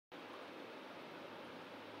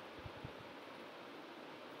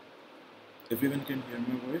Everyone can hear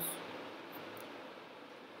my voice?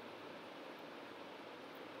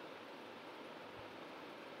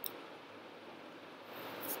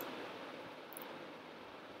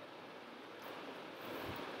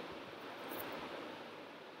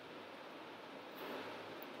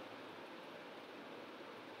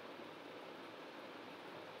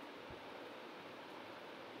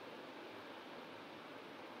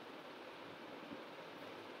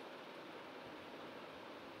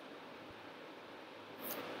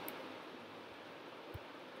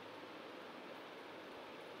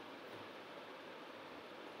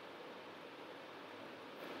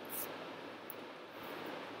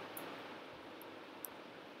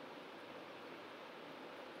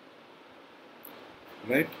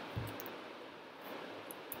 Right?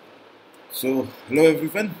 So, hello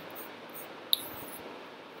everyone.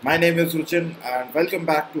 My name is Ruchin and welcome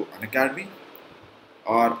back to Unacademy.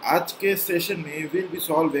 और आज के session में we'll be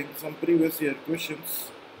solving some previous year questions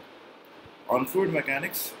on fluid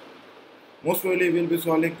mechanics. Most probably we'll be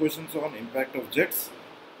solving questions on impact of jets.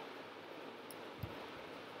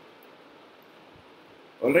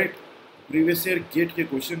 Alright, previous year gate के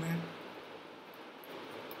question हैं,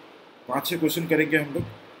 5-6 question करेंगे हम लोग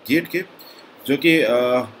gate के, जो कि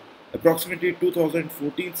अप्रॉक्सीमेटली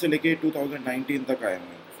 2014 से लेके 2019 तक आए हुए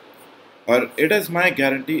हैं। और इट इज़ माई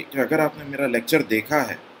गारंटी कि अगर आपने मेरा लेक्चर देखा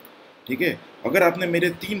है, ठीक है, अगर आपने मेरे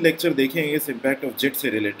 3 लेक्चर देखे हैं इस इम्पैक्ट ऑफ जेट से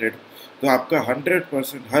रिलेटेड, तो आपका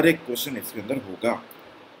 100% हर एक क्वेश्चन इसके अंदर होगा,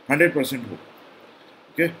 100% हो।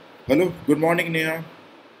 Okay, hello, good morning Neha,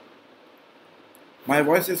 my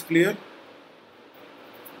voice is clear?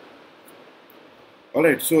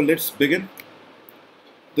 Alright, so let's begin.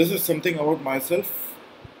 This is something about myself.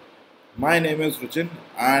 My name is Ruchin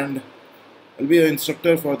and I'll be an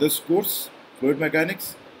instructor for this course, Fluid Mechanics.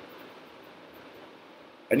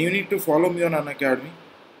 And you need to follow me on Unacademy.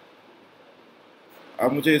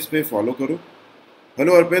 आप मुझे इस पे follow करो।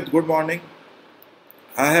 Hello Arpit, good morning.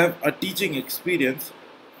 I have a teaching experience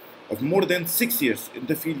of more than 6 years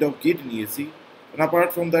in the field of gate in ESE. And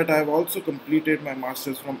apart from that, I have also completed my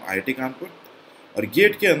masters from IIT Kanpur. और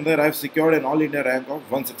gate के अंदर I have secured N all India rank of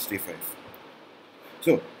 165.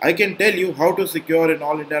 So I can tell you how to secure N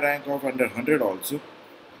all India rank of under 100 also.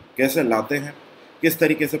 कैसे लाते हैं, किस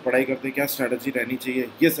तरीके से पढ़ाई करते हैं, क्या स्ट्रैटेजी रहनी चाहिए,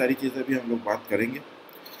 ये सारी चीज़ें भी हम लोग बात करेंगे.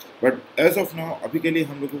 बट एज ऑफ नाउ अभी के लिए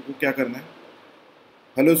हम लोगों को क्या करना है.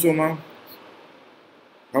 Hello Soma,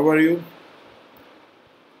 how are you.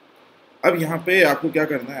 अब यहाँ पे आपको क्या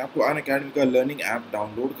करना है, आपको अनअकैडमी का लर्निंग ऐप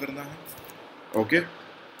डाउनलोड करना है. ओके,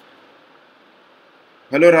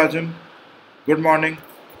 हेलो राजन, गुड मॉर्निंग.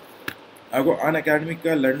 आपको अनअकैडमी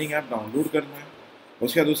का लर्निंग ऐप डाउनलोड करना है,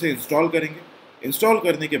 उसके बाद उसे इंस्टॉल करेंगे. इंस्टॉल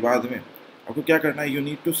करने के बाद में आपको क्या करना है, you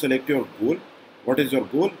need to select your goal. What is your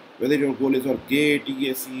goal, whether your goal is your gate,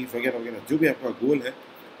 ESE वगैरह वगैरह, जो भी आपका गोल है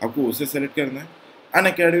आपको उसे सेलेक्ट करना है.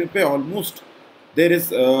 अनअकैडमी पे almost there is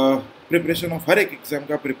preparation of her एक एग्ज़ाम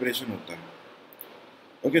का प्रिपरेशन होता है.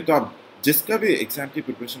 ओके, तो आप जिसका भी एग्ज़ाम की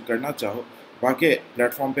प्रिपरेशन करना चाहो बाकी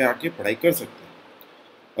प्लेटफॉर्म पे आके पढ़ाई कर सकते हैं.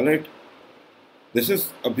 Alright, this is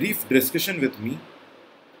a brief discussion with me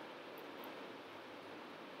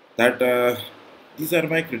that these are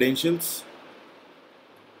my credentials.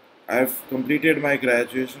 I have completed my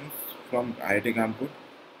graduation from IIT Kanpur.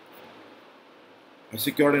 I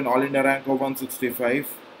secured an All India rank of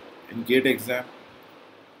 165 in GATE exam.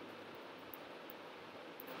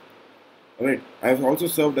 Alright, I have also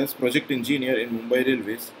served as project engineer in Mumbai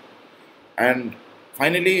Railways, and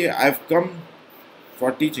finally I have come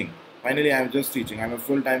for teaching. Finally, I am just teaching. I am a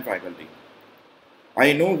full-time faculty.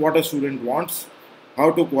 I know what a student wants, how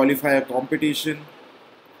to qualify a competition.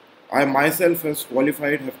 I myself have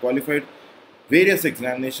qualified various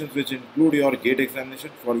examinations which include your GATE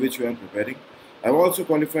examination for which you are preparing. I have also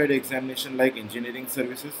qualified examination like engineering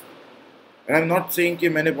services. And I am not saying कि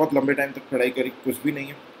मैंने बहुत लंबे time तक पढ़ाई करी, कुछ भी नहीं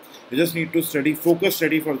है. You just need to study, focus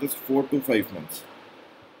study for this 4 to 5 months.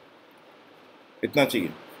 इतना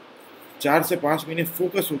चाहिए. 4 से 5 महीने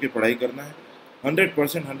फोकस होकर पढ़ाई करना है.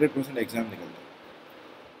 100% एग्जाम निकलता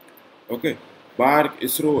है. ओके, बार,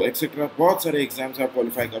 इसरो एक्सेट्रा बहुत सारे एग्जाम्स आप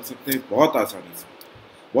क्वालिफाई कर सकते हैं बहुत आसानी से,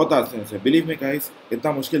 बहुत आसानी से. बिलीव में गाइस,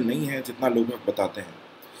 इतना मुश्किल नहीं है जितना लोग बताते हैं.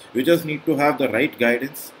 You just need to have the right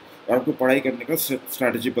guidance, और आपको पढ़ाई करने का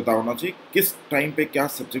स्ट्रैटेजी पता होना चाहिए, किस टाइम पे क्या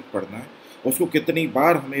सब्जेक्ट पढ़ना है, उसको कितनी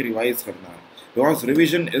बार हमें रिवाइज करना है. Because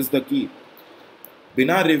revision is the key.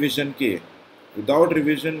 बिना रिविजन के, without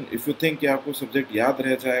revision if you think कि आपको सब्जेक्ट याद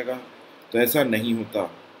रह जाएगा, तो ऐसा नहीं होता,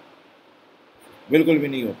 बिल्कुल भी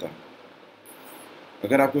नहीं होता.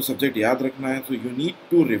 अगर आपको सब्जेक्ट याद रखना है तो you need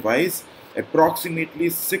to revise approximately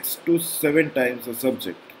 6 to 7 times a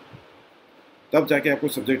subject. तब जाके आपको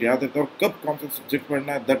सब्जेक्ट याद रहता है, और कब कौन सा सब्जेक्ट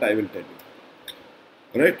पढ़ना है that I will tell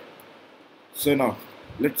you, right? So now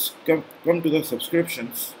let's come to the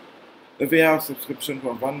subscriptions. If we have subscription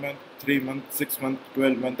for 1 month, 3 months, 6 months,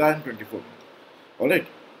 12 months, and 24 months.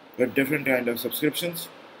 Alright, but different kind of subscriptions.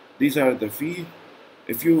 These are the fee.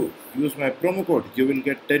 If you use my promo code, you will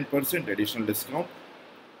get 10% additional discount.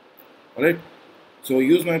 Alright, so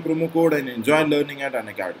use my promo code and enjoy learning at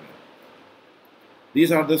Unacademy.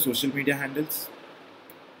 These are the social media handles.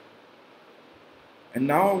 And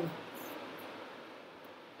now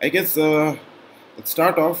I guess let's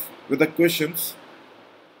start off with the questions.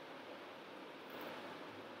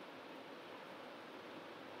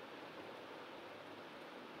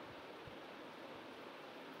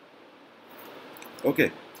 Okay,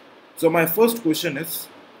 so my first question is,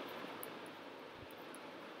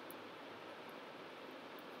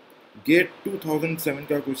 gate 2007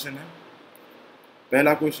 का question है,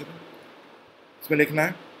 पहला question है, इसमें लिखना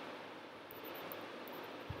है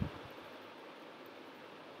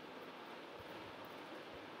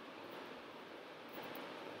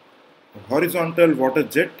horizontal water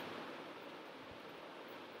jet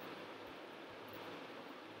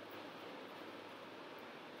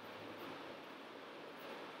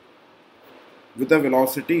with a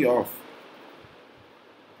velocity of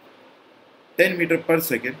 10 meter per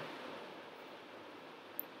second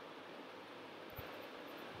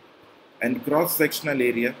and cross sectional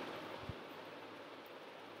area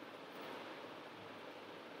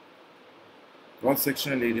cross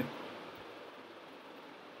sectional area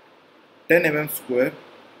 10 mm square,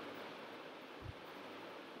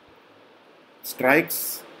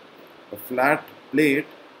 strikes a flat plate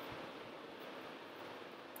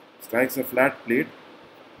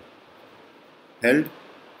held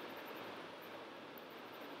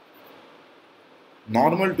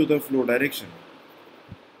normal to the flow direction.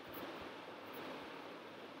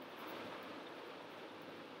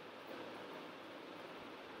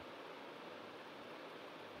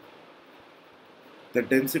 The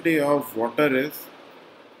density of water is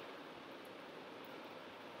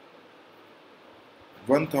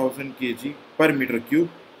 1000 kg per meter cube.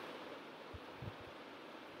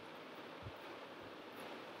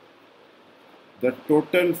 The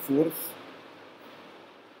total force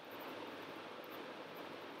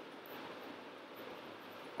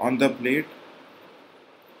on the plate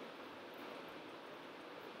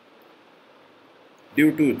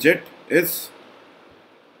due to jet is,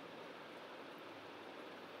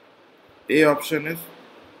 A option is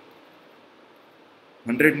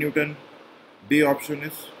 100 Newton, B option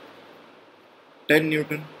is 10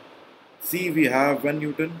 Newton, C we have 1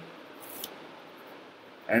 Newton,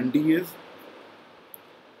 and D is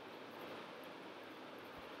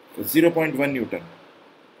 0.1 Newton.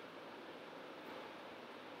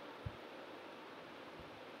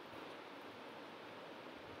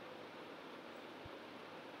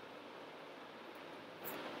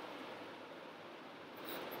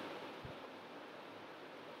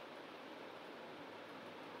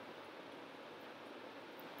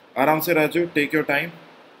 आराम से Raju, take your time,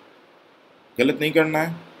 गलत नहीं करना है।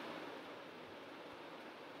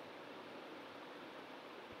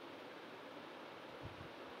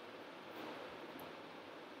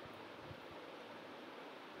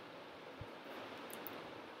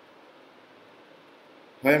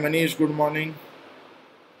 हाय Manish, good morning.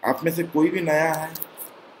 आप में से कोई भी नया है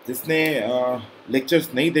जिसने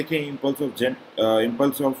लेक्चर्स नहीं देखे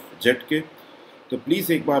इम्पल्स ऑफ जेट के, तो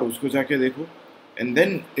प्लीज़ एक बार उसको जाके देखो एंड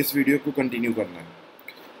देन इस वीडियो को कंटिन्यू करना है।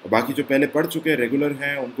 और बाकी जो पहले पढ़ चुके हैं, रेगुलर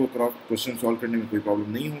हैं, उनको क्रॉस क्वेश्चन सॉल्व करने में कोई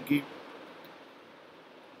प्रॉब्लम नहीं होगी।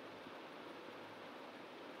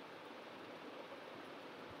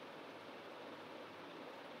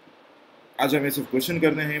 आज हमें सिर्फ क्वेश्चन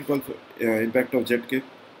करने हैं इम्पैक्ट ऑफ जेट के।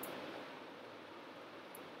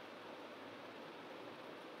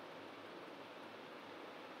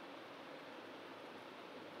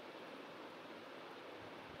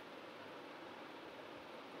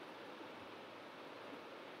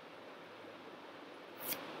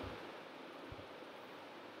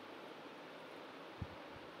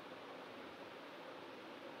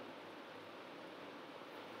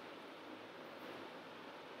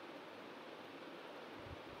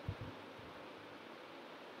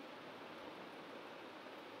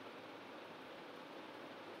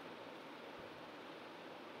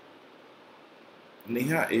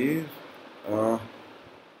 नेहा ए,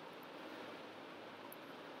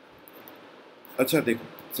 अच्छा देखो,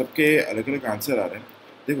 सबके अलग अलग आंसर आ रहे हैं।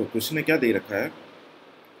 देखो क्वेश्चन में क्या दे रखा है,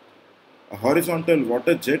 horizontal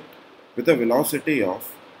water jet with a velocity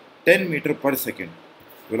of 10 metre पर सेकेंड।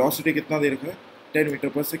 वेलोसिटी कितना दे रखा है? 10 मीटर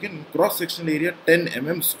पर second, cross sectional area 10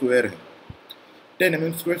 mm square है. 10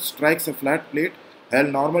 mm square strikes a flat plate held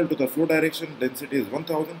normal to the flow direction. Density is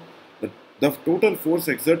 1000. The total force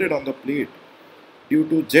exerted on the plate due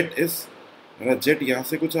to jet is, jet यहाँ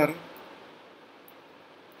से कुछ आ रहा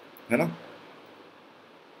है ना,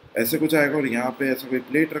 ऐसे कुछ आएगा और यहाँ पे ऐसा कोई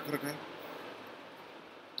प्लेट रख रखा है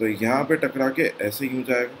तो यहाँ पे टकरा के ऐसे ही हो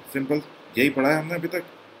जाएगा. सिंपल, यही पढ़ा है हमने अभी तक.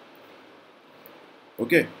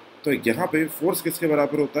 ओके, तो यहाँ पे फोर्स किसके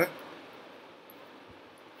बराबर होता है?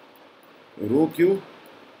 रो Q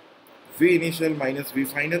v initial minus we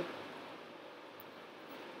final.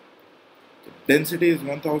 Density is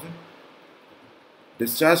 1000.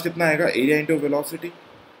 Discharge कितना आएगा? Area into velocity.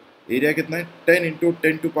 एरिया कितना है? 10 इंटू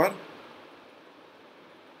 10 टू पावर.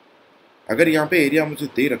 अगर यहाँ पे एरिया मुझे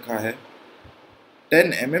दे रखा है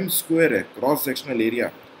 10 mm स्क्वायर है क्रॉस सेक्शनल एरिया,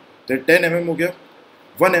 तो 10 mm हो गया.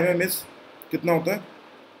 1 mm इज कितना होता है?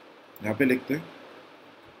 यहाँ पे लिखते हैं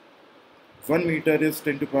 1 metre is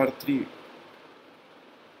 10 to power 3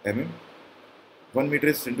 mm. 1 metre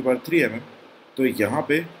is 10 to power 3 mm. तो यहाँ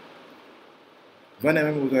पे 1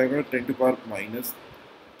 mm हो जाएगा 10 टू पावर माइनस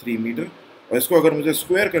 3 मीटर. और इसको अगर मुझे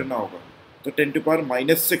स्क्वायर करना होगा तो 10 to power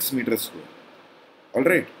minus 6 metre square.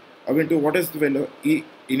 Alright, अब into what is the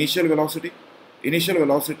initial velocity? Initial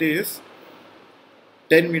velocity is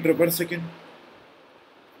 10 metre पर second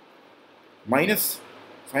minus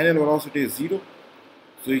final velocity is 0.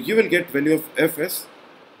 So you will get value of F as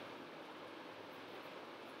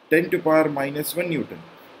 10 to power minus 1 Newton.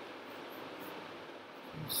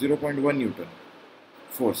 0.1 Newton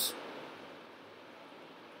force.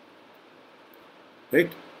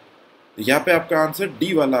 Right? यहाँ पे आपका answer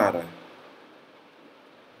D वाला आ रहा है.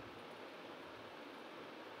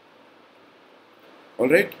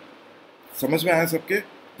 Alright? समझ में आया सबके?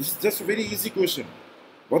 This is just a very easy question.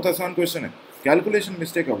 बहुत आसान क्वेश्चन है. कैलकुलेशन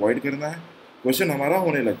मिस्टेक अवॉइड करना है, क्वेश्चन हमारा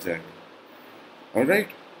होने लग जाएगा. ऑलराइट,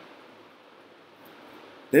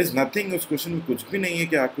 देयर इज नथिंग, उस क्वेश्चन में कुछ भी नहीं है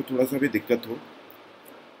कि आपको थोड़ा सा भी दिक्कत हो.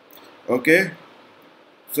 Okay,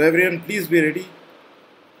 so everyone please be ready.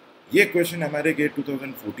 ये क्वेश्चन हमारे गेट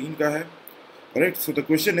 2014 का है. Alright, so the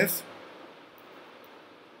question is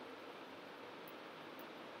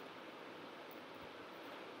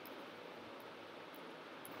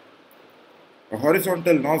a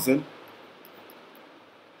horizontal nozzle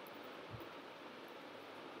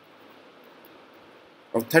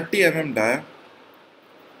of 30 mm dia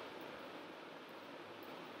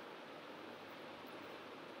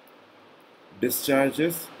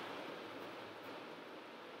discharges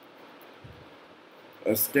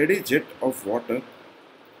a steady jet of water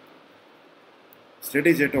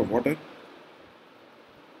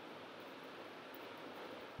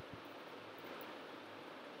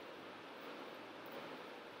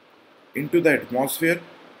into the atmosphere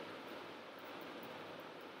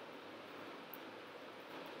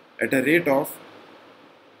at a rate of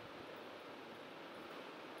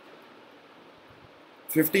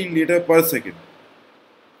 15 liter per second.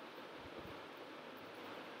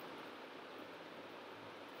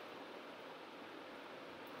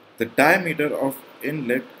 The diameter of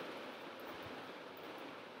inlet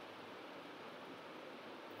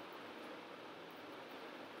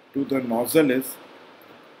to the nozzle is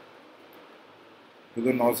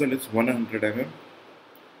 100 mm.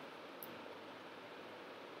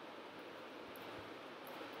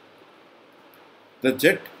 The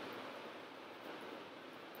jet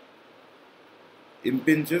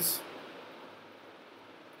impinges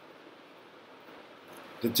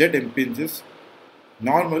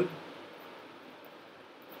normal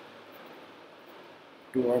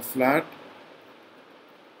to a flat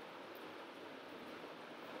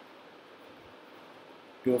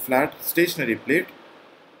stationary plate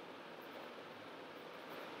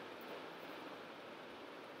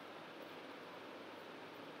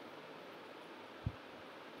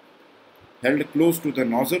held close to the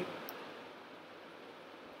nozzle.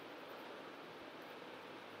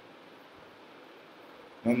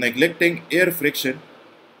 Now neglecting air friction,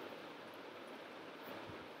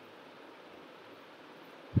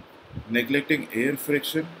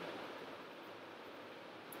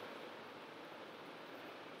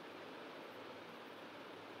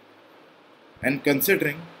 and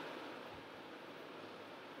considering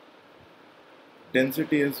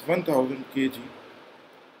density is 1000 kg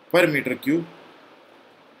per meter cube,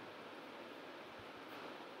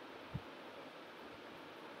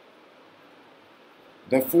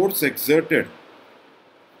 the force exerted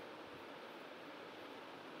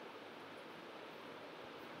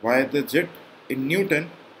by the jet in Newton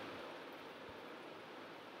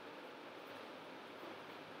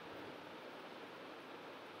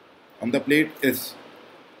on the plate is.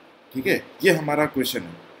 ठीक है, ये हमारा question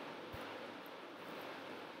है।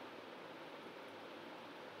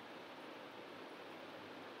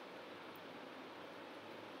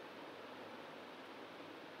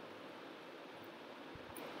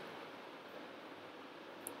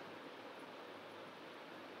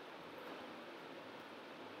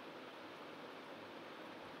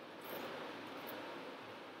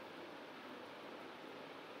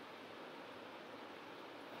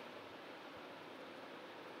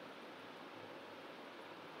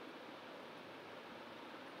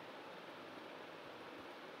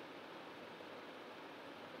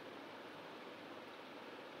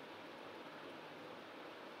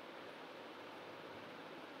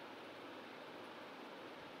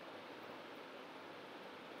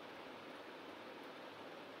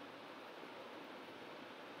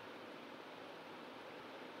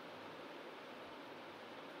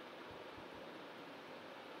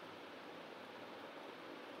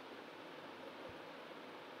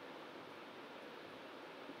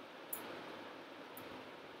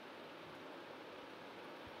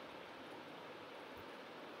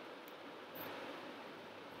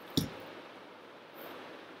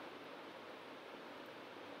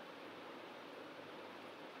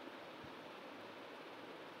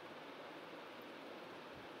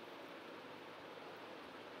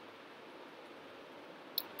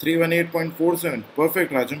 Three 318.47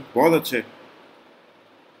 perfect राजन, बहुत अच्छे।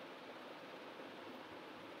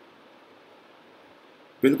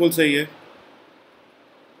 बिल्कुल सही है।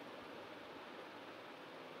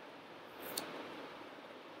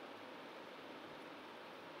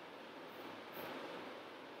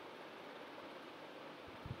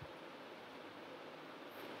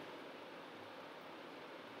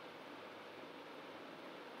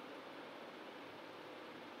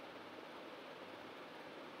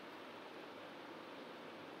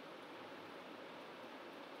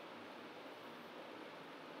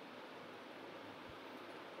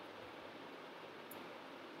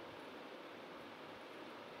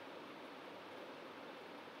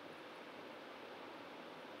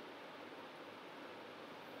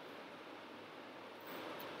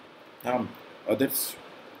 Others,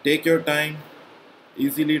 take your time,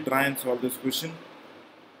 easily try and solve this question.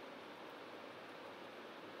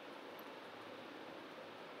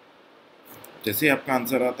 जैसे आपका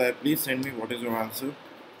आंसर आता है, please send me what is your answer.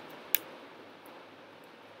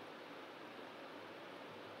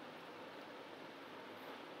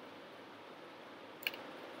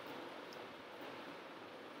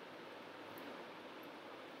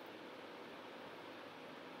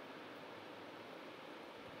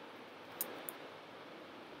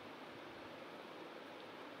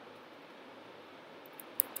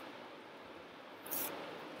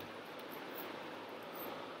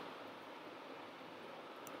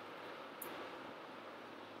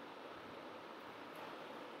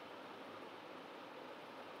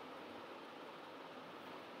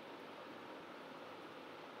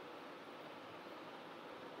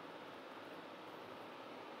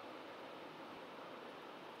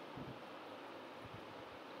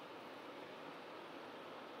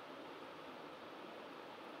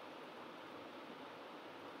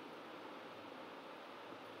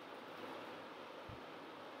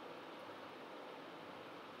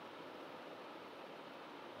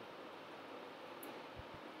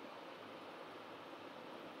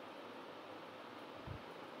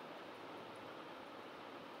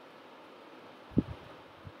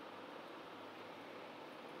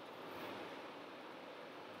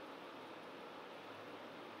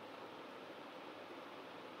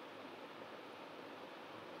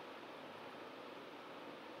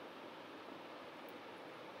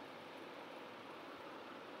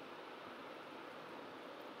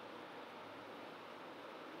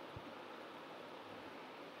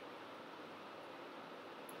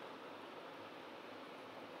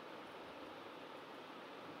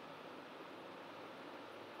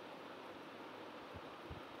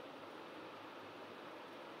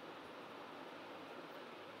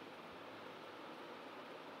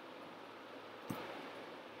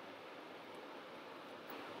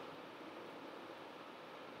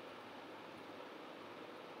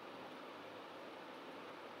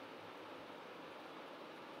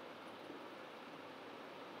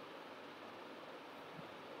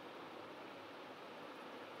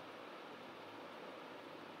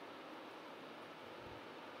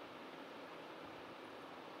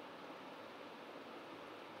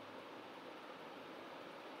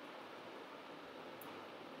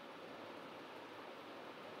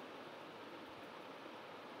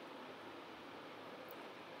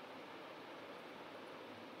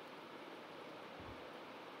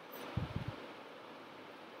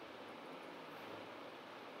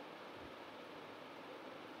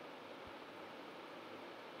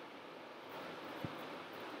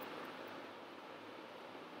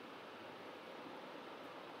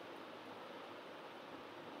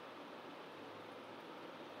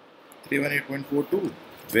 318.42,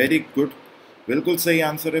 very good, बिल्कुल सही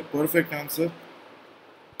आंसर है, परफेक्ट आंसर,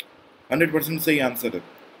 100% सही आंसर है,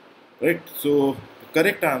 right. So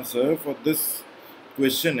correct answer for this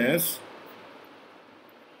question is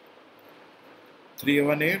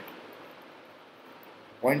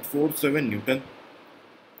 318.47 Newton.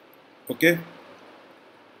 Okay,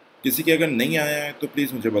 किसी के अगर नहीं आया है तो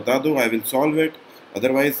प्लीज़ मुझे बता दो, I will solve it.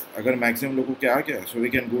 Otherwise अगर मैक्सिमम लोगों के आ गया, so we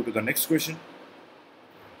can go to the next question.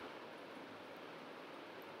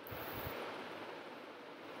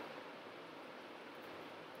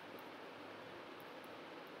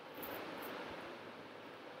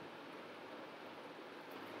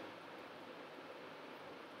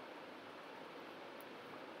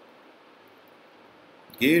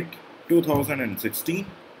 GATE 2016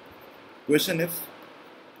 question is,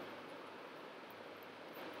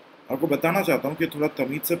 आपको बताना चाहता हूँ कि थोड़ा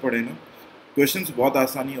तमीज से पढ़े ना, क्वेश्चंस बहुत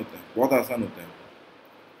आसानी होते हैं, बहुत आसान होते हैं.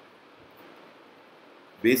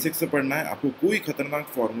 बेसिक से पढ़ना है, आपको कोई खतरनाक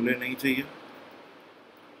फॉर्मूले नहीं चाहिए.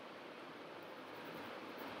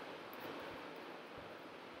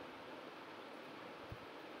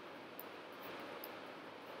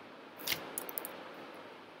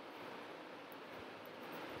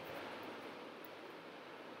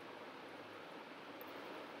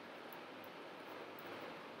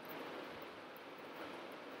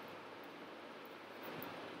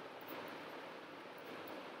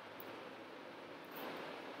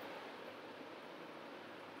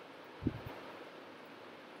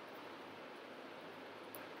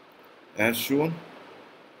 As shown,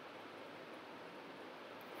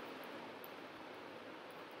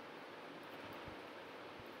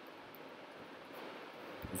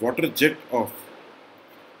 water jet of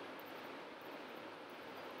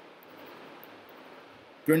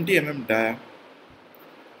 20 mm dia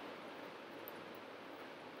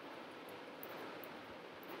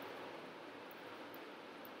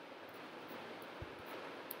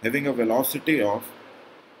having a velocity of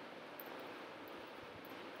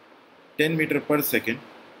 10 meter per second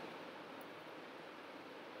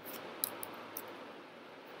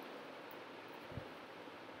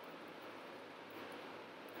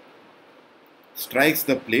strikes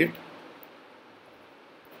the plate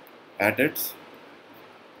at its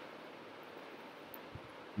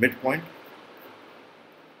midpoint.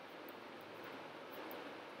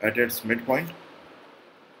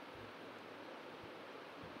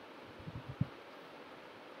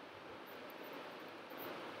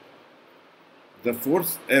 The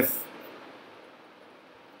force F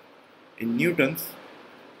in newtons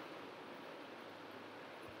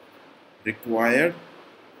required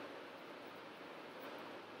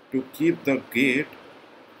to keep the gate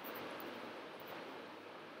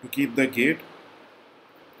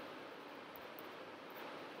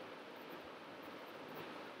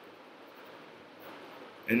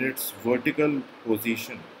in its vertical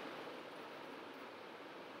position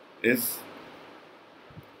is,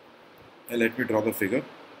 let me draw the figure.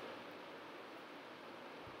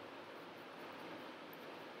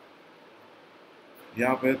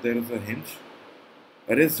 यहाँ पे there is a hinge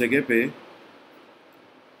और इस जगह पे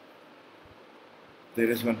there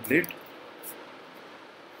is one plate.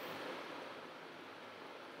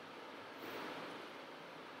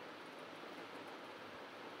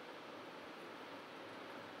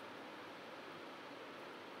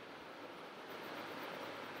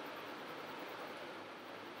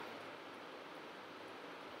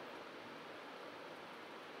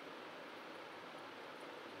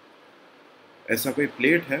 ऐसा कोई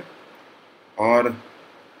plate है और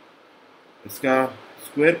इसका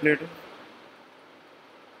स्क्वायर प्लेट है,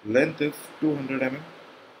 लेंथ इज 200 mm.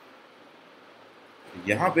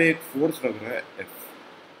 यहाँ पे एक फोर्स लग रहा है F.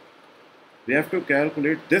 We have to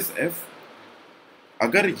calculate this F.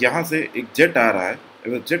 अगर यहाँ से एक जेट आ रहा है,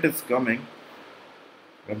 if a jet is coming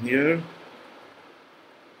from here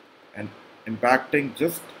and impacting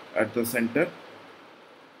just at the center,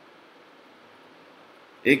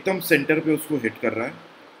 एकदम सेंटर पे उसको हिट कर रहा है,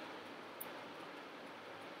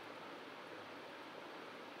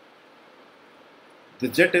 the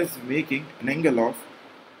jet is making an angle of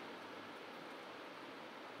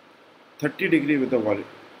 30 degree with the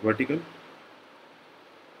vertical.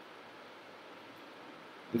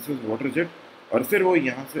 This is water jet. और फिर वो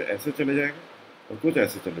यहाँ से ऐसे चले जाएगा और कुछ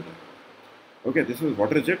ऐसे चले जाएगा. Okay, this is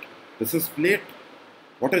water jet. This is plate.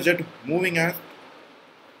 Water jet moving as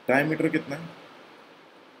diameter कितना है?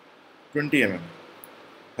 20 mm.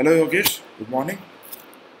 Hello Yogesh, good morning.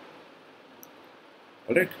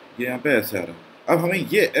 Alright, ये यहाँ पे ऐसे आ रहा है. अब हमें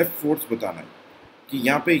ये F फोर्स बताना है कि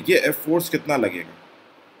यहाँ पे ये F फोर्स कितना लगेगा.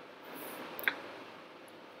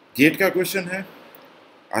 गेट का क्वेश्चन है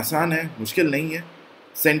आसान है, मुश्किल नहीं है,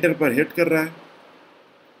 सेंटर पर हिट कर रहा है।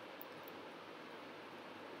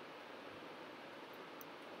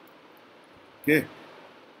 ओके,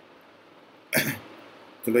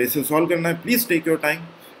 चलो इसे सॉल्व करना है। प्लीज टेक योर टाइम,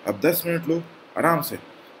 अब 10 मिनट लो आराम से,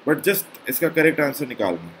 बट जस्ट इसका करेक्ट आंसर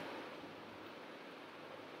निकालना है।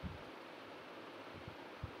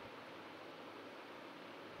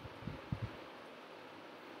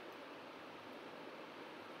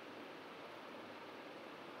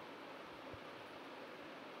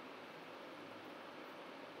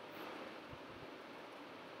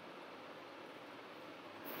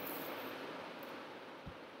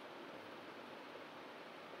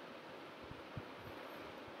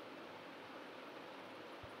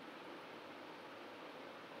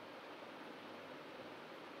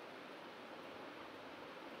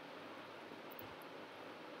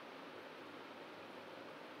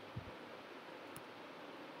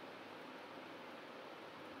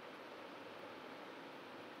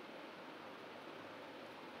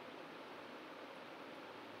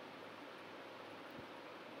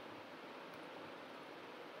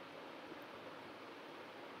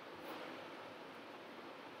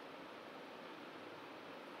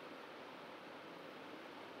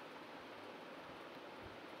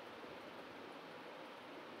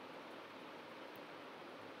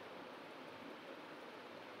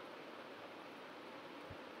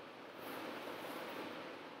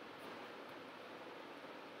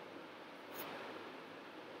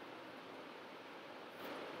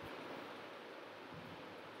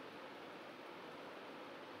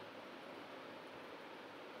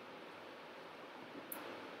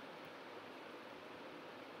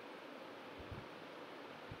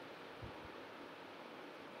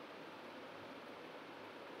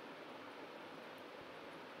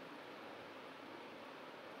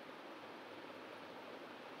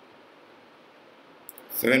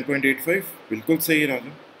 सेवन 7.85 बिल्कुल सही Raju,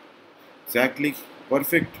 exactly,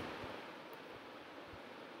 perfect.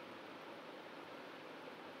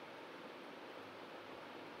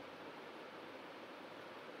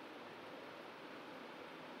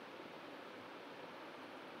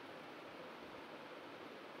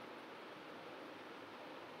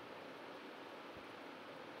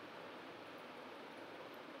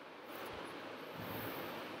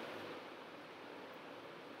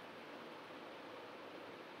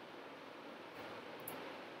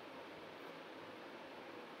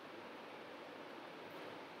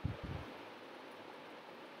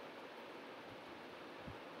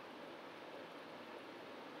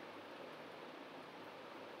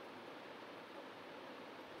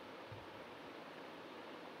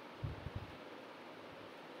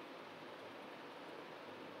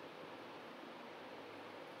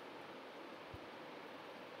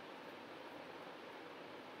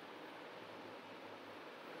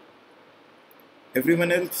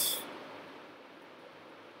 Everyone else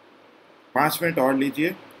 5 minute और लीजिए,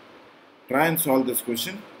 try and solve this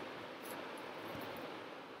question.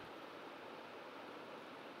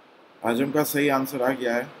 आजम का सही आंसर आ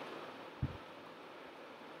गया है।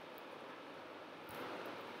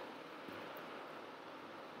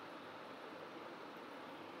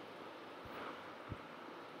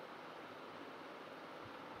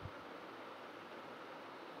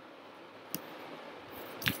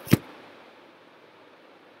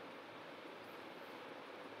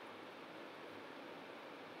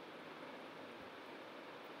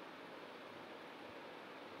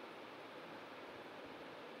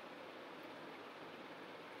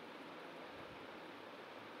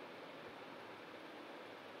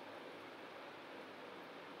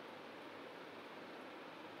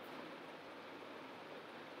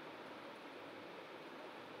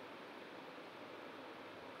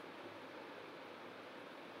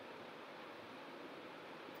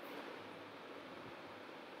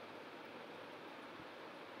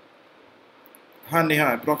 हाँ नेहा,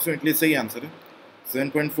 अप्रॉक्सीमेटली सही आंसर है।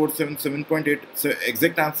 7.47, 7.8,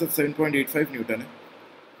 एग्जैक्ट आंसर 7.85 न्यूटन है।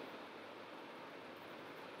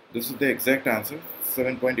 This is the exact answer,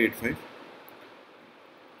 7.85।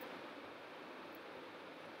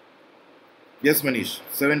 Yes Manish,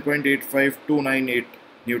 7.85298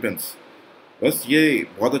 Newton's. बस ये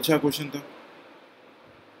बहुत अच्छा क्वेश्चन था,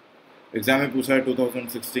 एग्जाम में पूछा है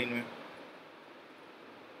 2016 में।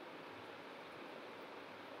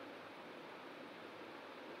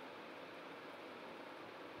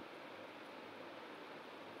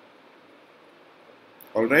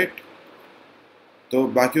 ऑलराइट, तो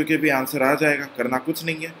बाकियों के भी आंसर आ जाएगा, करना कुछ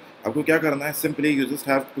नहीं है। आपको क्या करना है, simply you just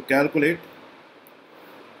have to calculate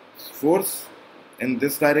force in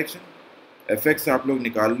this direction. F x आप लोग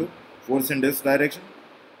निकाल लो, फोर्स इन दिस डायरेक्शन,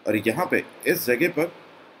 और यहाँ पे इस जगह पर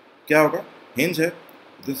क्या होगा, हिंज है,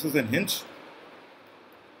 दिस इज एन हिंज,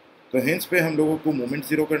 तो हिंज पे हम लोगों को मोमेंट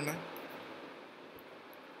जीरो करना है,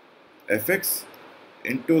 F x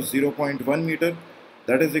into 0.1 metre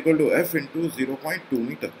that is equal to F into 0.2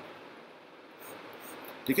 metre.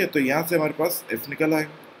 ठीक है, तो यहाँ से हमारे पास एफ निकल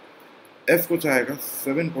आएगा, एफ कुछ आएगा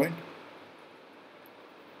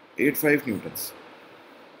 7.85 न्यूटन्स।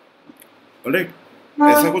 ऑलराइट,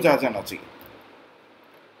 ऐसा कुछ आ जाना चाहिए।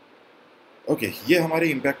 ओके, ये हमारे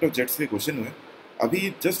इम्पैक्ट ऑफ जेट्स के क्वेश्चन हुए।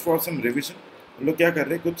 अभी जस्ट फॉर सम रिविजन हम लोग क्या कर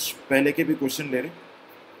रहे हैं, कुछ पहले के भी क्वेश्चन ले रहे हैं।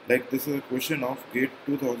 Like this is a question of gate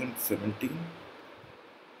 2017,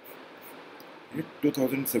 ये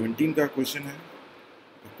 2017 का क्वेश्चन है।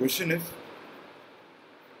 Question is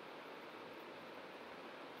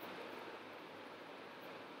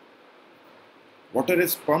water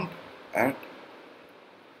is pumped at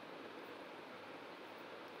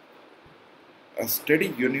a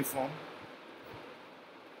steady uniform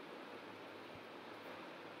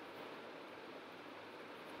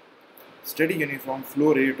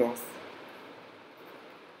flow rate of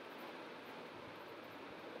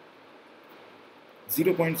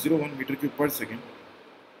 0.01 meter cube per second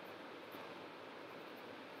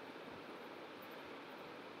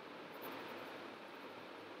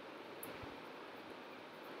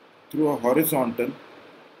through a horizontal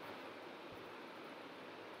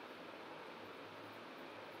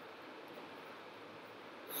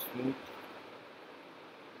smooth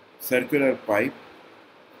circular pipe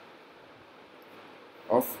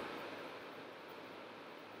of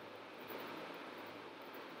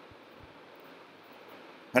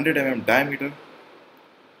 100 mm diameter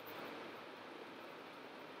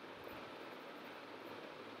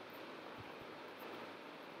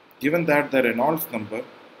given that the Reynolds number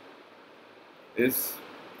is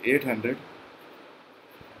 800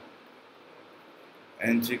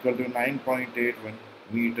 and is equal to 9.81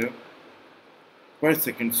 meter per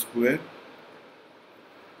second square.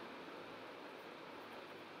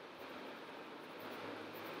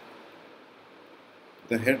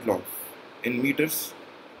 The head loss in meters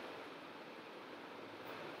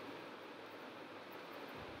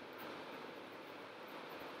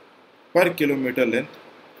per kilometer length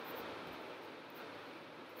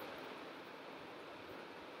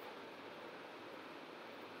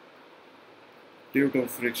due to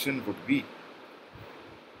friction would be।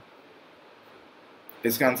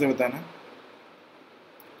 इसका answer बताना।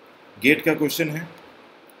 Gate का question है,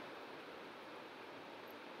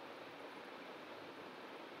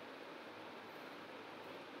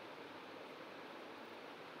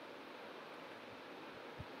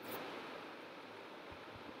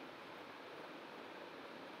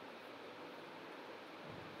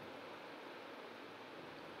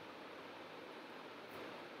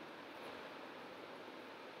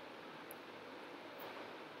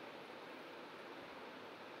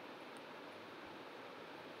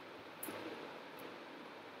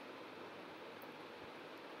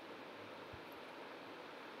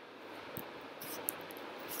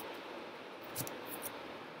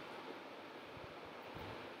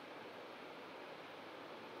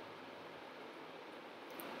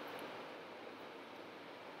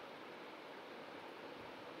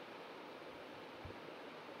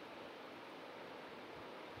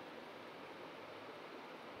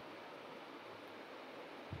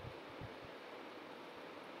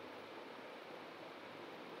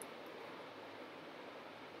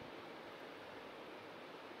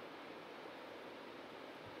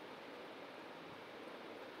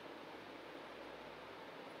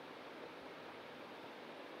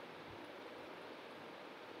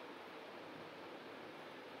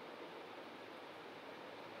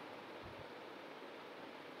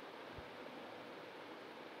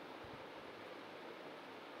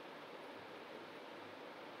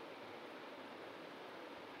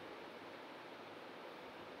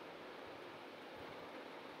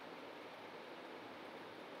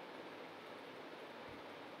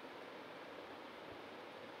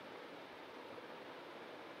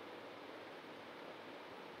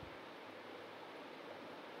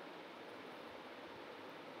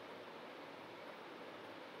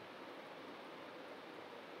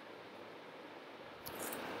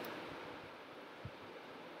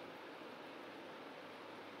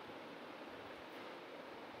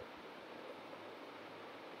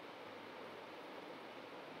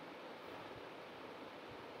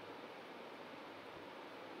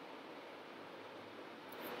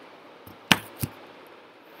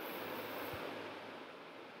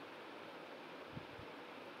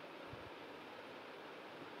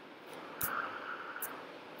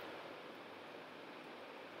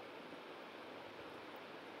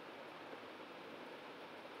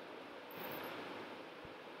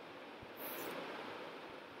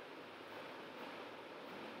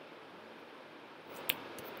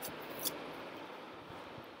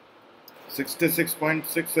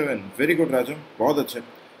 66.67, very good राजम, बहुत अच्छे,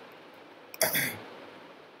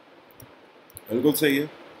 बिल्कुल सही है।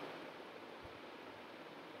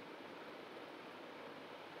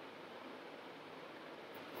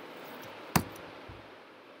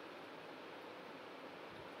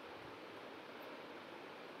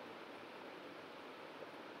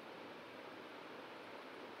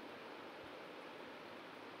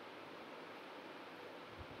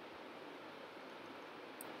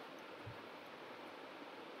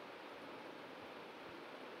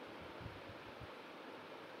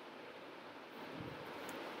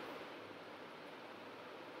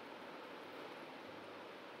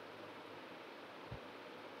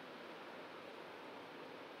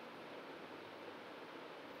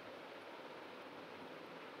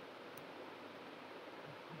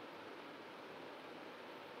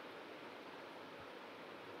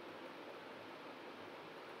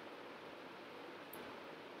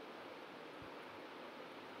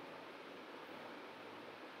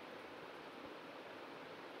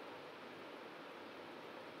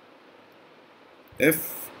 F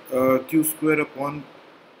Q square upon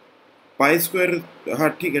pi square, हाँ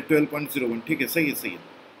ठीक है, 12.01, ठीक है, सही है, सही है,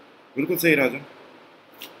 बिल्कुल सही राजन।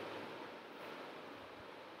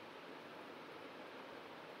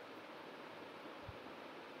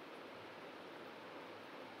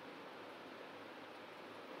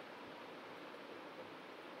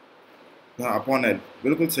 हाँ अपॉन एल,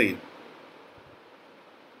 बिल्कुल सही है।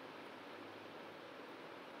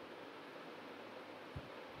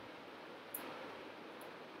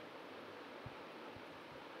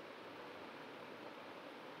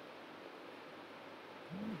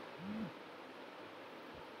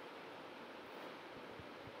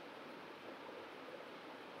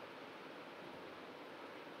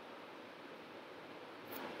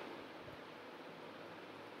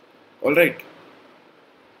 ऑल राइट,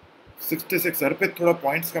 66, अर्पित थोड़ा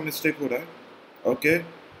पॉइंट्स का मिस्टेक हो रहा है, ओके।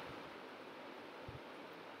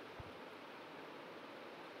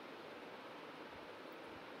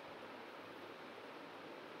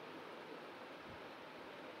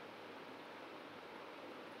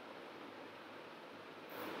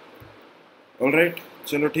 ऑल राइट,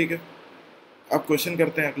 चलो ठीक है, अब क्वेश्चन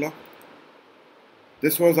करते हैं अगला।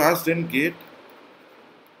 This was asked in gate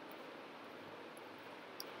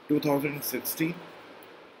 2016.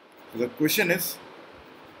 The question is,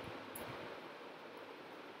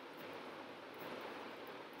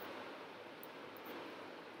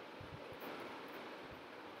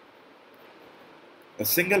 a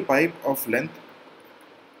single pipe of length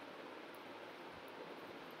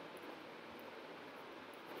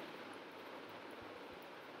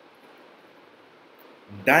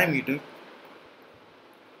diameter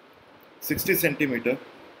 60 centimeter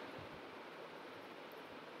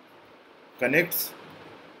connects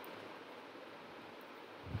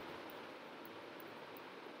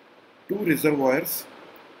two reservoirs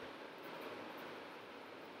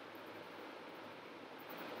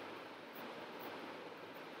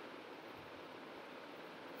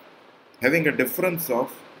having a difference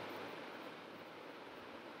of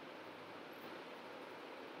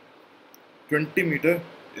 20 meter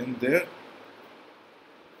in their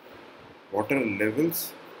water levels,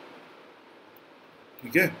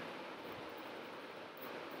 ठीक है।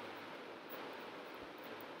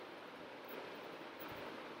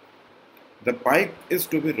 The pipe is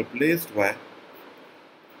to be replaced by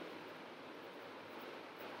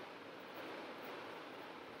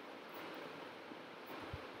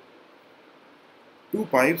two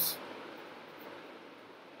pipes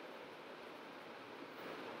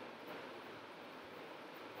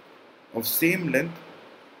of same length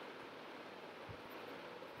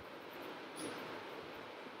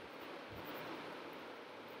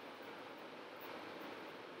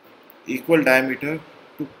equal diameter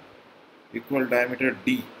to equal diameter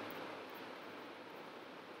D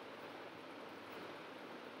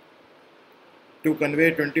to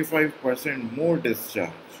convey 25% more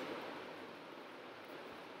discharge.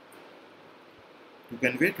 To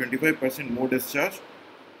convey 25% more discharge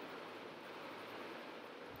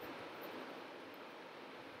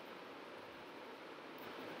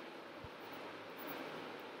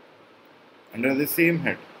under the same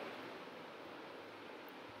head.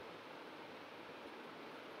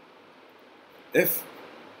 If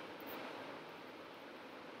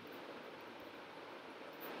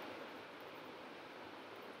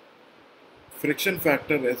friction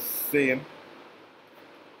factor is same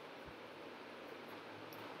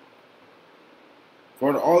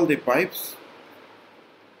for all the pipes,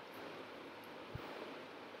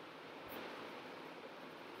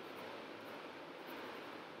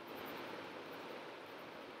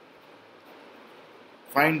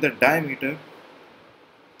 find the diameter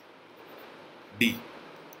D,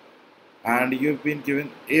 and you've been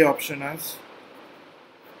given A option as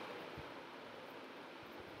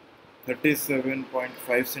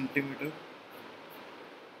 37.5 centimeter,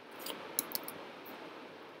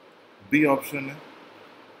 B option है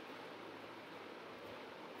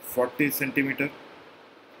 40 centimetre,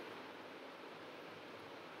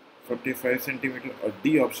 45 centimetre, और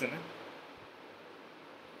D option है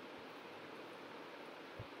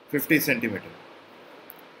 50 centimetre.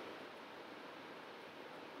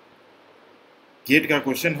 Gate का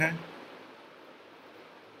question है,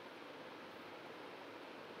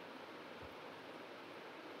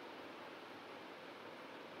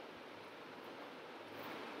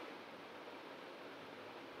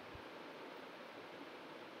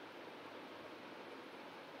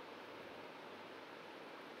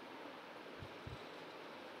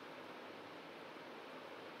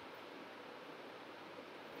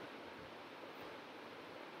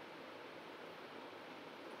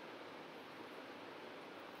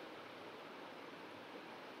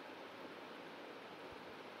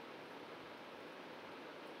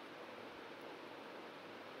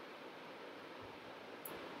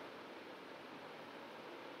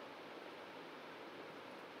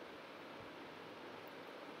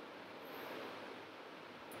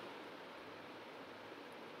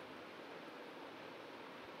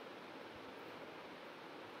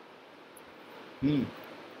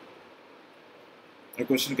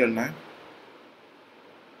 question करना है।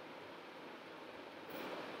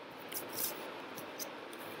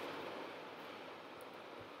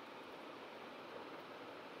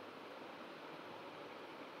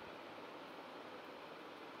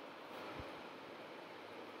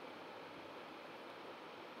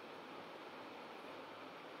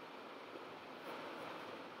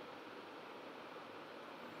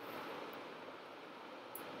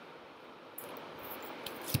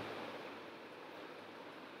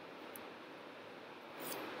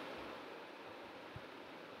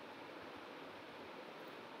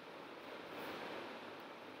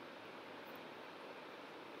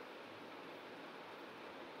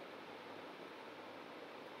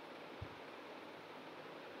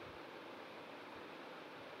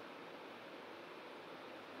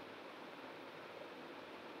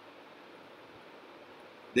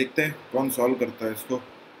 देखते हैं कौन सॉल्व करता है इसको।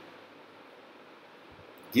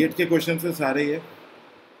 गेट के क्वेश्चन से सारे ये,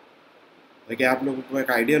 ताकि आप लोगों को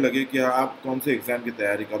एक आइडिया लगे कि आप कौन से एग्जाम की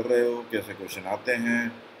तैयारी कर रहे हो, कैसे क्वेश्चन आते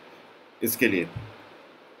हैं, इसके लिए।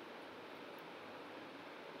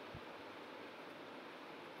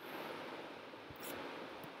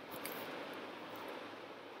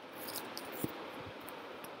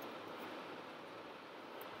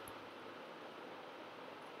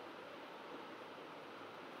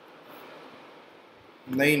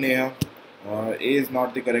 नहीं नेहा, ए is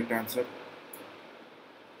not the correct answer.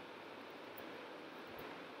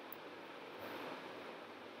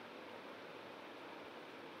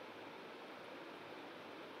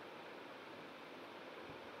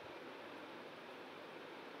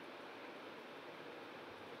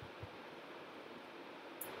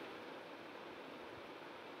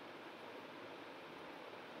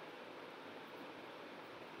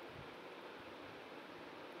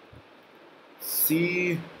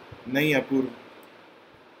 सी नहीं अपूर्व,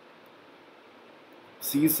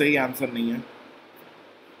 सी सही आंसर नहीं है।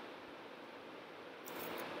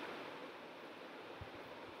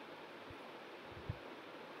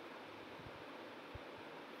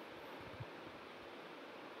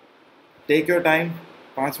 टेक योर टाइम,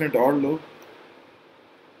 5 मिनट और लो,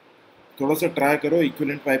 थोड़ा सा ट्राई करो।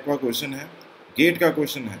 इक्विवेलेंट पाइप का क्वेश्चन है, गेट का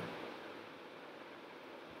क्वेश्चन है।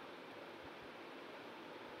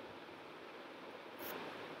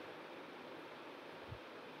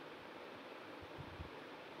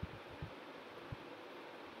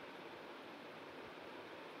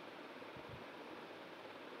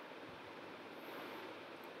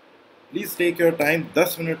 Please take your time,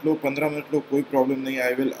 10 minute low, 15 minute low, कोई प्रॉब्लम नहीं।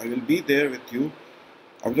 I will be there with you.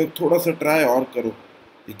 अब लोग थोड़ा सा ट्राई और करो।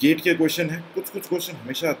 ये गेट के क्वेश्चन है, कुछ कुछ क्वेश्चन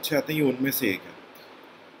हमेशा अच्छे आते हैं, ये उनमें से एक है।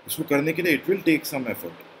 इसको करने के लिए it will take some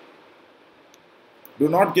effort. Do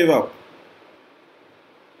not give up.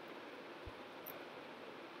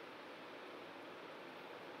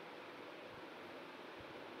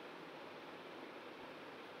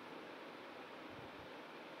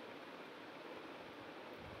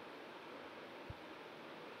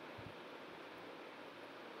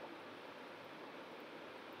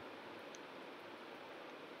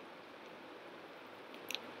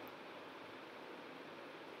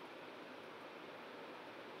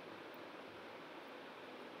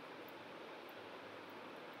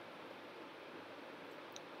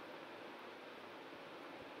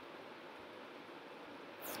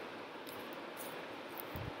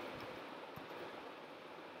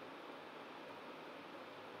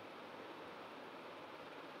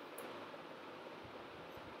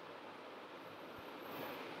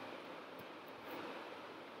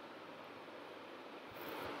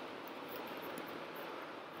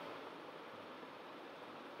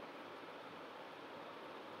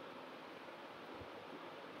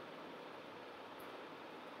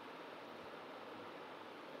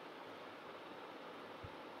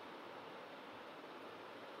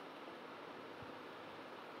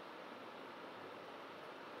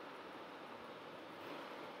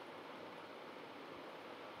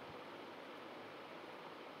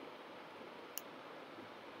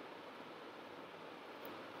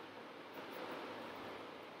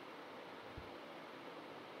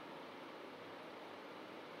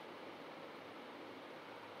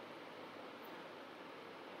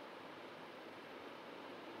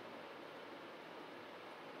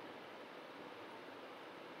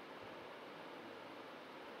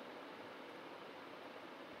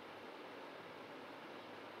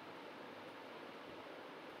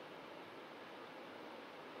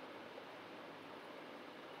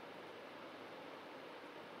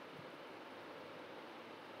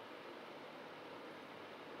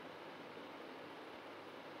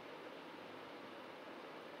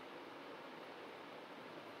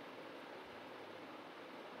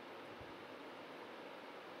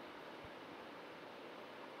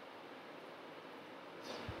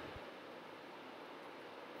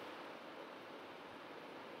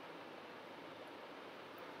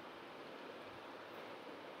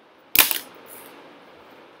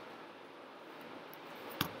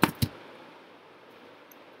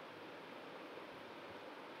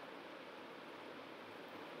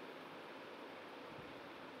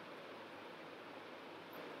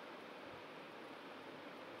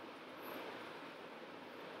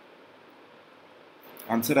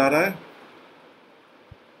 Answer आ रहा है?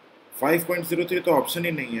 5.03 तो ऑप्शन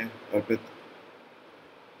ही नहीं है अर्पित।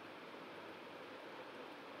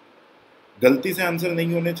 गलती से आंसर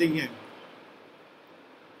नहीं होने चाहिए।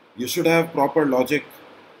 You should have proper logic.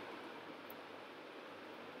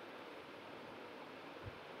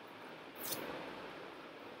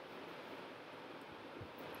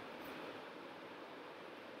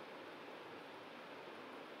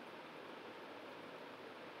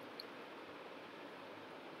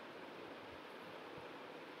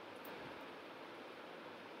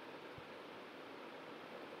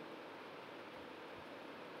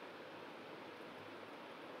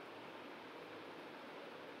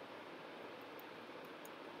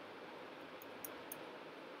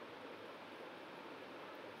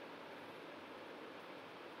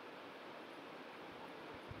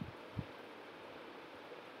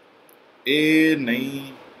 ए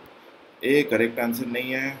नहीं, ए करेक्ट आंसर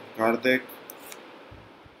नहीं है Kartik.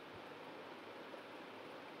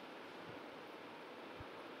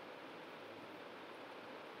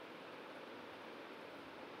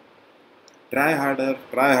 Try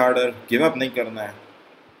harder, give up नहीं करना है।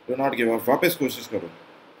 डू नॉट गिव अप, वापस कोशिश करो।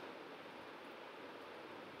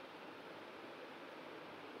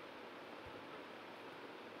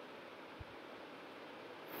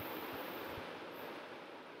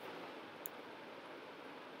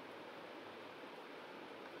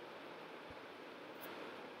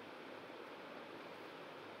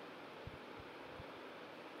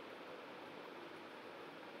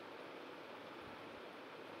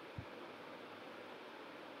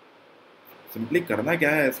 सिंपली करना क्या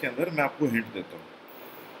है इसके अंदर, मैं आपको हिंट देता हूँ।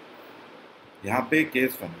 यहाँ पे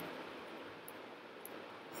केस 1,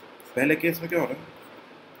 पहले केस में क्या हो रहा है,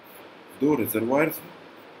 दो रिजर्वायर्स,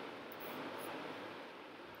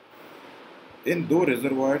 इन दो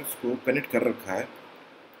रिजर्वायर्स को कनेक्ट कर रखा है,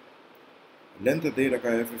 लेंथ दे रखा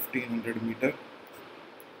है 1500 मीटर,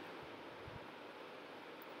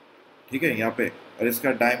 ठीक है यहाँ पे, और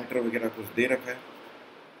इसका डायमीटर वगैरह कुछ दे रखा है,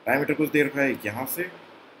 डायमीटर कुछ दे रखा है यहाँ से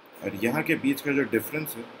और यहाँ के बीच का जो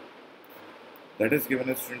डिफरेंस है that is given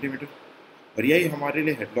as 20 metre, और यही हमारे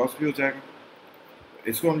लिए हेड लॉस भी हो जाएगा।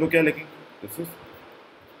 इसको हम लोग क्या लिखेंगे, this is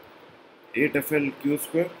 8FL Q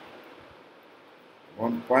square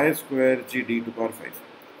 1 pi square G D to power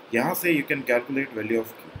 5। यहाँ से you can calculate value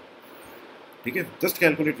of Q, ठीक है, just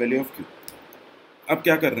calculate value of Q. अब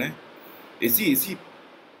क्या कर रहे हैं,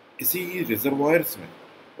 इसी रिजर्वायर्स में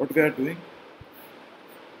व्हाट वी आर डूइंग,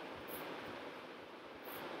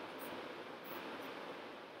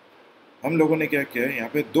 हम लोगों ने क्या किया है, यहाँ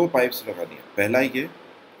पे दो पाइप्स लगा दिए, पहला ये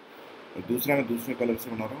और दूसरा मैं दूसरे कलर से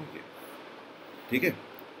बना रहा हूँ ये, ठीक है।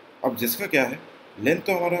 अब जिसका क्या है, लेंथ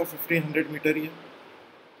तो हमारा 1500 मीटर ही है,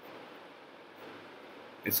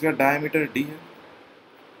 इसका डायमीटर d है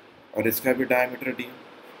और इसका भी डायमीटर d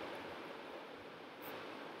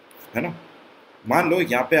है ना। मान लो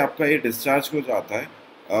यहाँ पे आपका ये डिस्चार्ज को जो आता है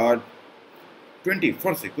 20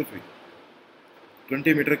 फॉर से कुछ भी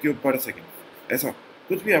 20 मीटर क्यूब पर सेकेंड, ऐसा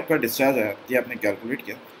कुछ भी आपका डिस्चार्ज आया, ये आपने कैलकुलेट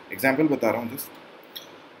किया, एग्जाम्पल बता रहा हूँ जस्ट।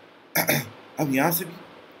 अब यहाँ से भी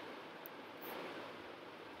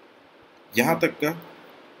यहाँ तक का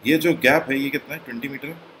ये जो गैप है ये कितना है, 20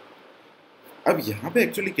 मीटर। अब यहाँ पे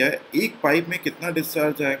एक्चुअली क्या है, एक पाइप में कितना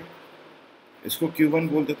डिस्चार्ज आएगा, इसको Q1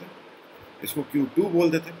 बोल देते हैं, इसको Q2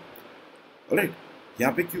 बोल देते हैं, राइट।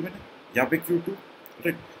 यहाँ पे Q1 है, यहाँ पे Q2,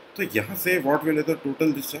 राइट। तो यहाँ से what will the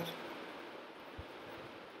total discharge,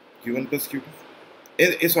 Q1 plus Q2,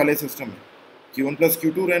 इस वाले सिस्टम में Q1 प्लस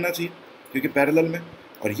Q2 रहना चाहिए क्योंकि पैरेलल में,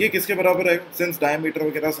 और ये किसके बराबर आएगा, सिंस डायमीटर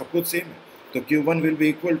वगैरह सब कुछ सेम है, तो Q1 will be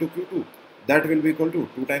equal to Q2, that will be equal to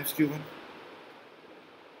 2 times Q1,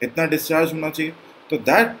 इतना डिस्चार्ज होना चाहिए। तो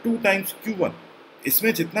दैट 2 टाइम्स Q1,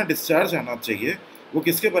 इसमें जितना डिस्चार्ज आना चाहिए वो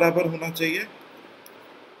किसके बराबर होना चाहिए,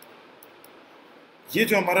 ये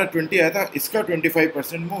जो हमारा 20 आया था इसका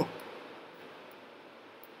 25% मोर,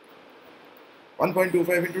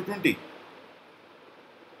 1.25 इंटू 20,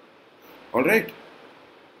 ऑलराइट।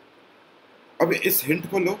 अब इस हिंट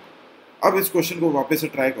को लो, अब इस क्वेश्चन को वापस से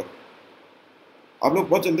ट्राई करो। आप लोग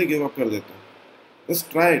बहुत जल्दी गिव अप कर देते हो, बस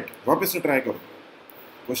ट्राई इट, वापस से ट्राई करो।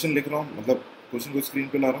 क्वेश्चन लिख रहा हूँ, मतलब क्वेश्चन को स्क्रीन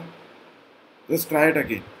पे ला रहा हूँ, जस्ट ट्राई इट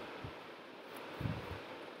अगेन।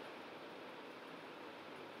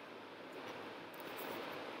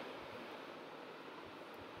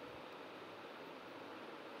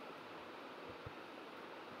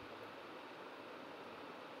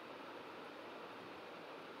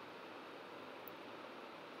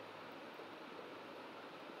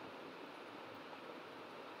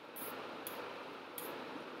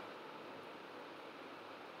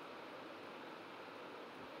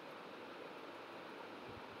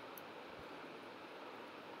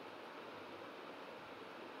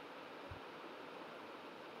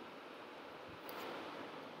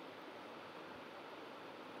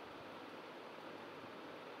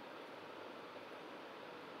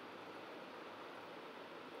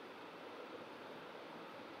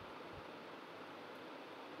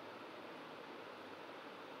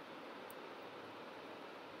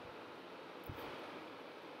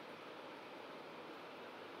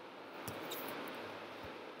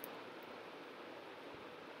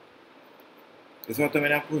 इस बार तो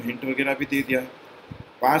मैंने आपको हिंट वगैरह भी दे दिया है।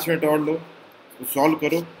 5 मिनट और लो, तो सॉल्व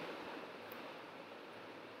करो।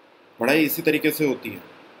 पढ़ाई इसी तरीके से होती है।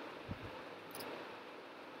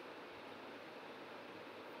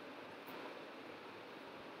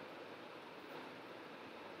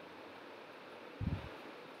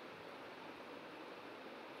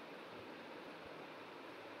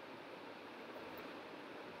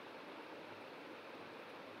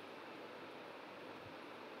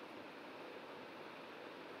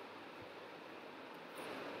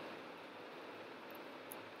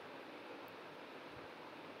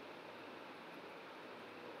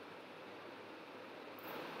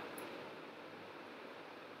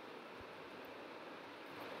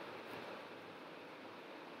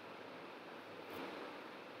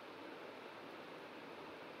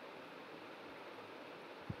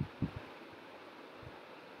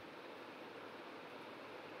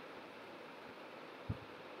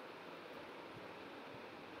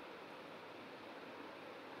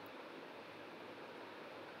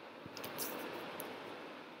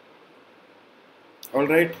 ऑल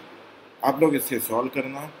राइट, आप लोग इसे सॉल्व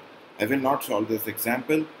करना। I will not solve this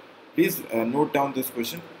example. Please note down this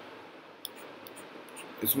question.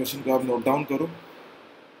 इस क्वेश्चन को आप नोट डाउन करो।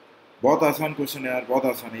 बहुत आसान क्वेश्चन है यार, बहुत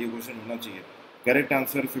आसान है, ये क्वेश्चन होना चाहिए। करेक्ट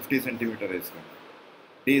आंसर 50 सेंटीमीटर है इसका।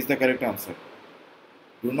 D is the correct answer.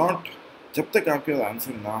 Do not, जब तक आपके पास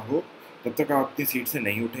आंसर ना हो तब तक आप अपनी सीट से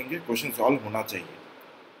नहीं उठेंगे। क्वेश्चन सॉल्व होना चाहिए।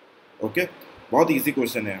 ओके, बहुत इजी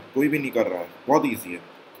क्वेश्चन है, कोई भी नहीं कर रहा है, बहुत इजी है।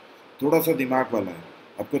 थोड़ा सा दिमाग वाला है,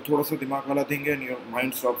 आपको थोड़ा सा दिमाग वाला देंगे and your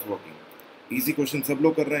mind stops working. Easy question सब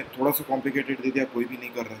लोग कर रहे हैं, थोड़ा सा कॉम्प्लिकेटेड दे दिया, कोई भी नहीं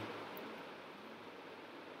कर रहा है।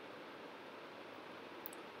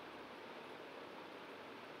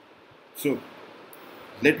 So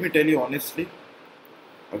let me tell you honestly,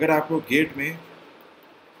 अगर आपको गेट में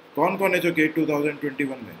कौन कौन है जो गेट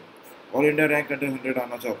 2021 में ऑल इंडिया रैंक अंडर 100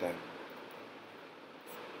 आना चाहता है?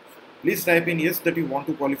 Please type in yes that you want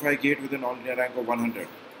to qualify gate with an all India rank of 100,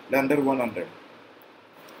 under 100.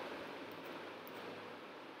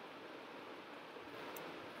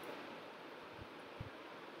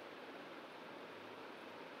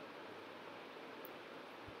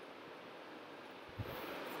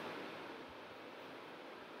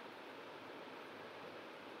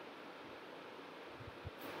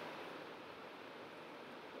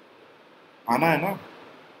 आना है ना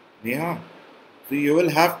नेहा? तो you will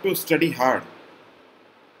have to study hard.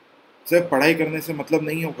 सिर्फ पढ़ाई करने से मतलब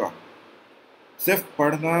नहीं होगा। सिर्फ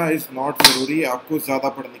पढ़ना इज नॉट जरूरी, आपको ज़्यादा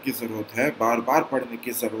पढ़ने की ज़रूरत है, बार बार पढ़ने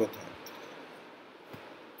की ज़रूरत है।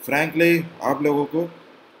 फ्रैंकली आप लोगों को,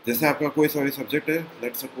 जैसे आपका कोई सा भी सब्जेक्ट है,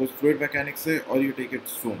 लेट सपोज फ्लूइड मैकेनिक्स है और यू टेक इट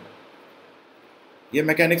सून, ये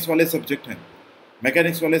मैकेनिक्स वाले सब्जेक्ट हैं।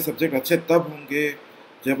 मैकेनिक्स वाले सब्जेक्ट अच्छे तब होंगे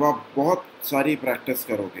जब आप बहुत सारी प्रैक्टिस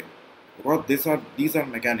करोगे। Because these are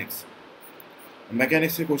mechanics.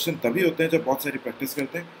 Mechanics के क्वेश्चन तभी होते हैं जब बहुत सारी प्रैक्टिस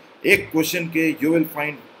करते हैं। एक क्वेश्चन के यू विल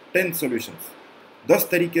फाइंड 10 सॉल्यूशंस, 10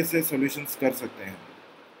 तरीके से सॉल्यूशंस कर सकते हैं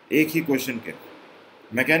एक ही क्वेश्चन के।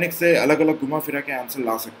 मैकेनिक्स से अलग अलग घुमा फिरा के आंसर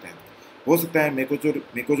ला सकते हैं। हो सकता है मेरे को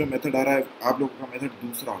जो मेथड आ रहा है, आप लोगों का मेथड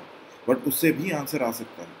दूसरा हो, बट उससे भी आंसर आ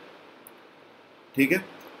सकता है। ठीक है,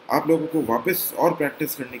 आप लोगों को वापस और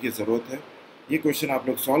प्रैक्टिस करने की ज़रूरत है। ये क्वेश्चन आप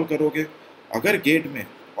लोग सॉल्व करोगे। अगर गेट में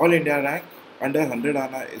ऑल इंडिया रैंक अंडर 100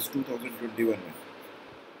 आना है इस 2021 में,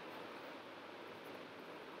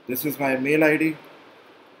 this is my mail ID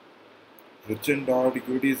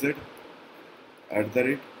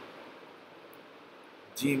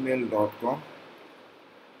ruchin.udz@gmail.com,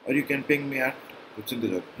 or you can ping me at Ruchin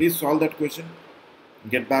Tejawat. Please solve that question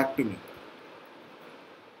and get back to me.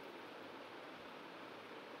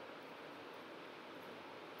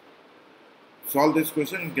 Solve this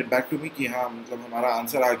question and get back to me कि हाँ मतलब हमारा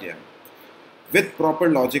answer आ गया। With proper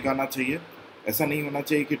logic आना चाहिए। ऐसा नहीं होना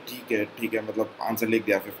चाहिए कि ठीक है मतलब आंसर लिख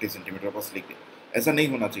दिया 50 सेंटीमीटर बस लिख दिया, ऐसा नहीं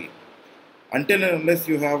होना चाहिए। Until and unless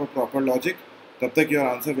you have a proper logic, तब तक your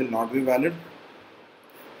answer will not be valid.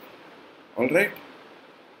 All right?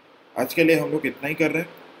 आज के लिए हम लोग इतना ही कर रहे हैं।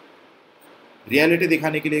 रियलिटी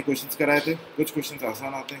दिखाने के लिए क्वेश्चंस कराए थे। कुछ क्वेश्चंस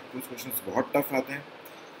आसान आते हैं, कुछ क्वेश्चंस बहुत टफ आते हैं।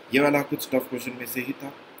 ये वाला कुछ टफ क्वेश्चन में से ही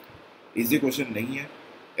था, इजी क्वेश्चन नहीं है।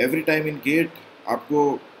 एवरी टाइम इन गेट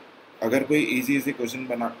आपको अगर कोई इजी क्वेश्चन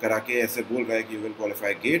बना करा के ऐसे बोल रहा है कि you will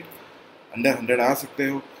qualify get under 100 आ सकते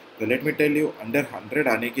हो, तो let me tell you, under 100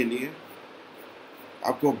 आने के लिए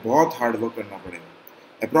आपको बहुत हार्ड वर्क करना पड़ेगा।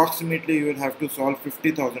 Approximately you will have to solve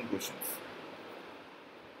 50,000 questions.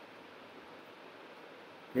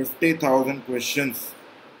 50,000 questions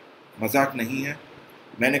मजाक नहीं है।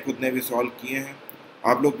 मैंने खुद ने भी सॉल्व किए हैं,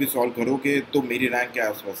 आप लोग भी सॉल्व करोगे तो मेरी रैंक के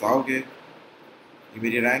आसपास आओगे। ये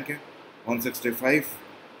मेरी रैंक है 165।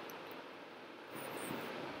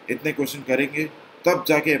 इतने क्वेश्चन करेंगे, तब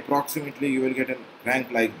जाके approximately you will get an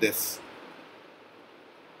rank like this.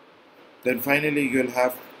 Then finally you will have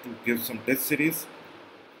to give some test series.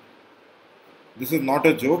 This is not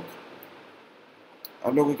a joke.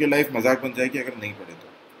 आप लोगों की लाइफ मजाक बन जाएगी अगर नहीं पढ़े तो.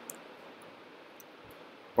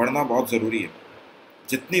 पढ़ना बहुत ज़रूरी है.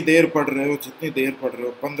 जितनी देर पढ़ रहे हो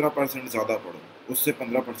 15% ज़्यादा पढ़ो, उससे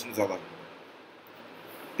 15% ज़्यादा पढ़ो.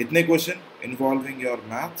 इतने question involving your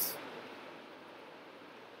maths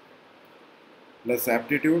plus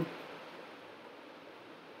aptitude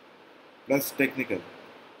plus technical.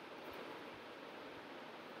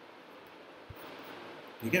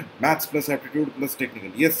 ठीक है, maths plus aptitude plus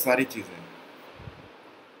technical, ये सारी चीज़ें हैं.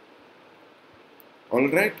 All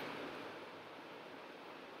right.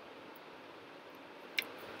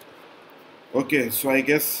 Okay, so I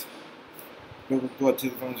guess लोगों को अच्छे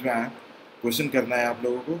से समझ में आया. क्वेश्चन करना है आप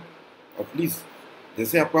लोगों को, और प्लीज़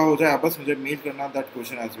जैसे आपका हो जाए आप बस मुझे मेल करना that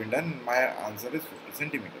question has been done, my answer is 50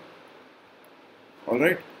 centimetre. All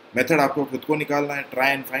right. Method आपको खुद को निकालना है.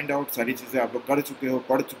 Try and find out. सारी चीज़ें आप लोग कर चुके हो,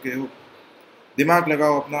 पढ़ चुके हो. दिमाग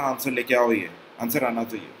लगाओ अपना, आंसर लेके आओ. ये आंसर आना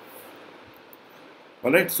चाहिए.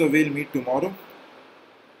 All right. So we'll meet tomorrow,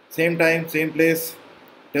 same time same place.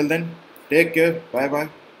 Till then take care. Bye bye.